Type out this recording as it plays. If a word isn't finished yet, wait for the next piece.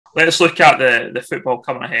let's look at the football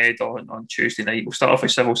coming ahead on Tuesday night. We'll start off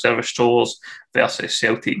with Civil Service Strollers versus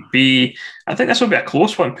Celtic B. I think this will be a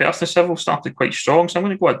close one. Personally, Civil started quite strong, so I'm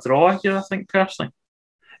going to go a draw here, I think, personally.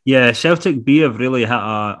 Yeah, Celtic B have really had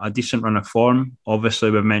a decent run of form. Obviously,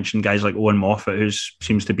 we've mentioned guys like Owen Moffat, who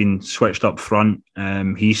seems to have been switched up front.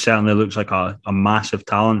 He certainly looks like a massive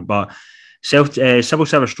talent. But Civil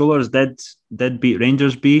Service Strollers did beat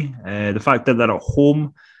Rangers B. The fact that they're at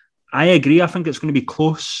home, I agree. I think it's going to be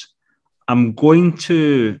close. I'm going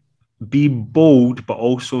to be bold, but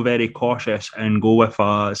also very cautious and go with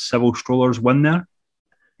a Civil Strollers win there.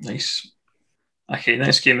 Nice. Okay,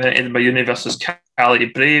 next game, Edinburgh Uni versus Cali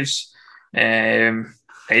Braves. Edinburgh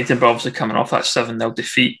obviously coming off that 7-0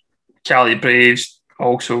 defeat. Cali Braves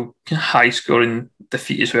also high scoring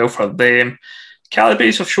defeat as well for them. Cali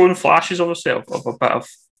Braves have shown flashes obviously of a bit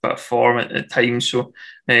of form at times, so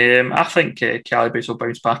I think Cali Braves will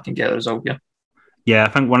bounce back and get the result here. Yeah, I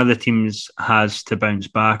think one of the teams has to bounce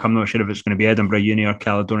back. I'm not sure if it's going to be Edinburgh Uni or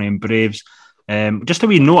Caledonian Braves. Just a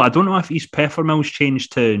wee note, I don't know if East Peffermill's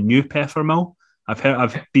changed to New Peffermill.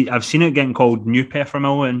 I've seen it getting called New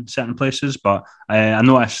Peffermill in certain places, but I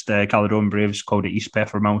noticed Caledonian Braves called it East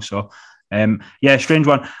Peffermill. So, yeah, strange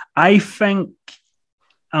one. I think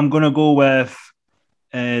I'm going to go with,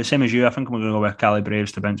 same as you, I think I'm going to go with Cali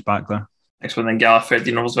Braves to bounce back there. Next one then,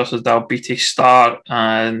 Galliford Novels versus Dalbeattie Star.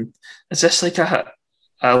 And is this like a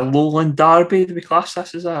Lowland derby? Do we class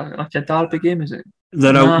this as like a derby game, is it?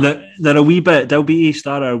 They're a wee bit. Dalbeattie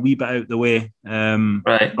Star are a wee bit out the way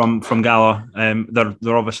right. from Gala.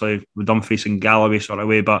 They're obviously with Dumfries and Galloway sort of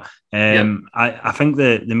way, but I think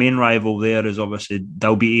the main rival there is obviously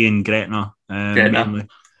Dalbeattie and Gretna. Gretna.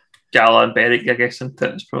 Gala and Berwick, I guess, isn't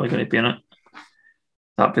it? It's probably going to be in it.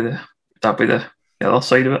 That'd be the other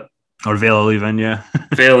side of it. Or Vale Leaving, yeah.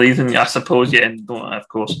 Vale Leaving, I suppose, yeah, of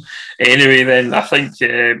course. Anyway, then I think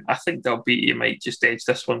Dalbeattie might just edge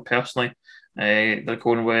this one personally. They're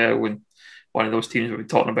going well, and one of those teams we've been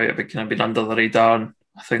talking about have kind of been under the radar, and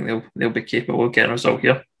I think they'll be capable of getting a result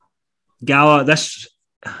here. Gala, this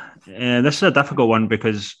is a difficult one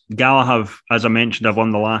because Gala have, as I mentioned, have won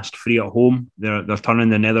the last 3 at home. They're turning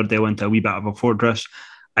the Netherdale into a wee bit of a fortress.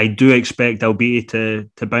 I do expect Dalbeattie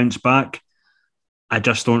to bounce back. I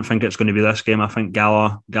just don't think it's going to be this game. I think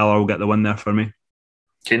Gala will get the win there for me.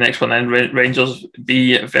 Okay, next one then, Rangers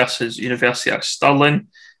B versus University of Stirling.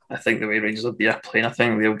 I think the way Rangers will be playing, I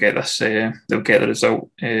think they'll get this. They'll get the result.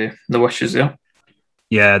 No issues there.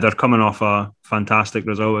 Yeah, they're coming off a fantastic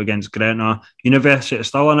result against Gretna. University of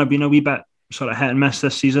Stirling have been a wee bit sort of hit and miss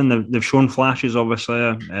this season. They've shown flashes, obviously.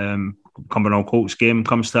 Cumbernauld Colts game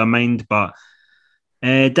comes to mind, but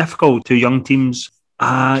difficult. 2 young teams.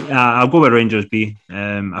 I'll go with Rangers B.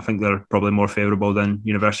 I think they're probably more favourable than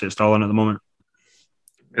University of Stirling at the moment.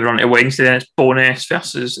 We're on to Wednesday, then it's Bo'ness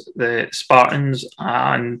versus the Spartans,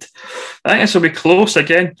 and I think this will be close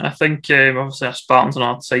again. I think obviously our Spartans on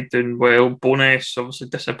our side doing well. Bo'ness obviously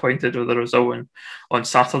disappointed with the result on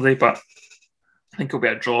Saturday, but I think it'll be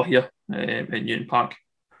a draw here in Newton Park.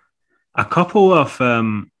 A couple of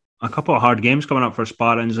hard games coming up for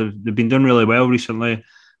Spartans. They've been doing really well recently.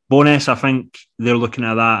 Bo'ness, I think they're looking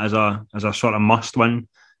at that as a sort of must win,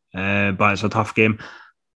 but it's a tough game.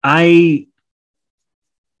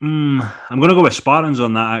 I'm going to go with Spartans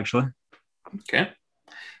on that, actually. Okay.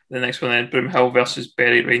 The next one then, Broomhill versus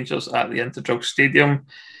Berwick Rangers at the Interdrug Stadium.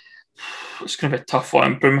 It's going to be a tough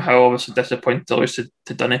one. Broomhill obviously disappointed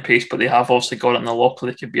to Dunny Pace, but they have obviously got it in the locker.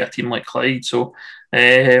 They could be a team like Clyde. So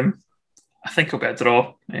I think it'll be a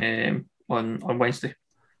draw on Wednesday.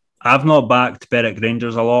 I've not backed Berwick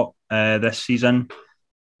Rangers a lot this season.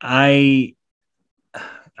 I've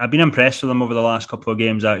been impressed with them over the last couple of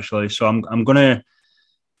games, actually. So I'm going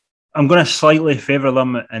to slightly favour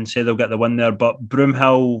them and say they'll get the win there. But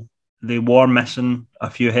Broomhill, they were missing a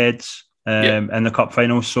few heads in the cup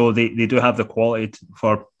final, so they do have the quality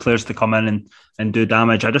for players to come in and do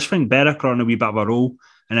damage. I just think Berwick are on a wee bit of a roll,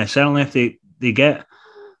 and certainly if they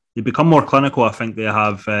become more clinical, I think they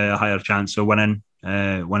have a higher chance of winning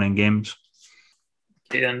games.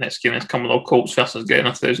 Okay, then next game is Cumbernauld Colts versus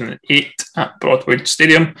Gretna 2008 at Broadwood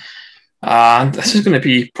Stadium, and this is going to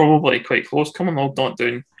be probably quite close. Cumbernauld not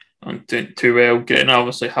doing too well. Gretna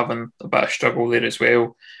obviously having a bit of struggle there as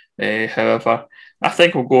well. However, I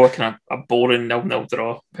think we'll go kind of a boring 0-0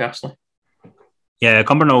 draw, personally. Yeah,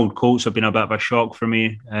 Cumbernauld Colts have been a bit of a shock for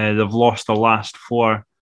me. They've lost the last 4.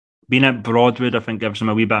 Being at Broadwood, I think, gives them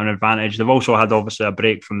a wee bit of an advantage. They've also had, obviously, a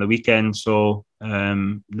break from the weekend, so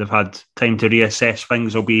they've had time to reassess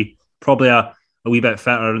things. They'll be probably a wee bit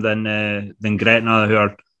fitter than Gretna, who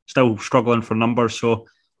are still struggling for numbers. So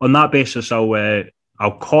on that basis,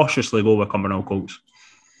 I'll cautiously go with Cumbernauld Colts.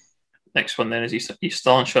 next one then is East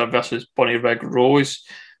Stirlingshire versus Bonnyrigg Rose.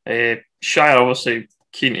 Shire obviously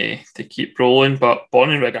keen to keep rolling, but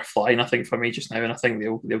Bonnyrigg are flying, I think, for me just now, and I think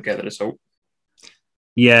they'll get the result.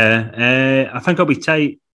 Yeah, I think it'll be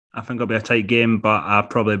tight. I think it'll be a tight game, but I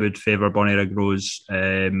probably would favour Bonnyrigg Rose.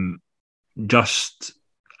 I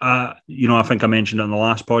think I mentioned it on the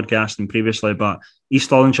last podcast and previously, but East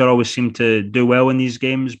Stirlingshire always seem to do well in these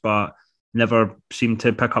games, but never seem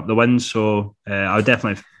to pick up the wins. So I would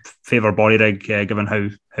definitely favour Bonnyrigg, given how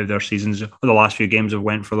their seasons, the last few games have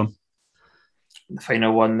went for them. The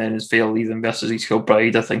final one then is Vale Leithen versus East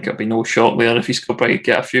Kilbride. I think it'll be no shock there if East Kilbride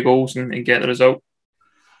get a few goals and get the result.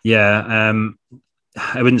 Yeah,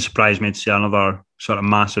 it wouldn't surprise me to see another sort of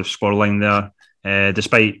massive scoreline there.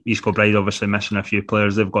 Despite East Kilbride obviously missing a few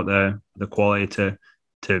players, they've got the quality to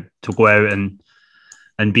go out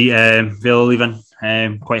and beat Vale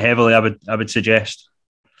Leithen quite heavily. I would suggest.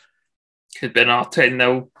 Could be another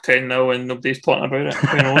 10-0, and nobody's talking about it.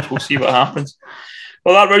 Who knows? We'll see what happens.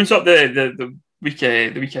 Well, that rounds up the week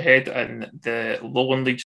ahead, and the Lowland League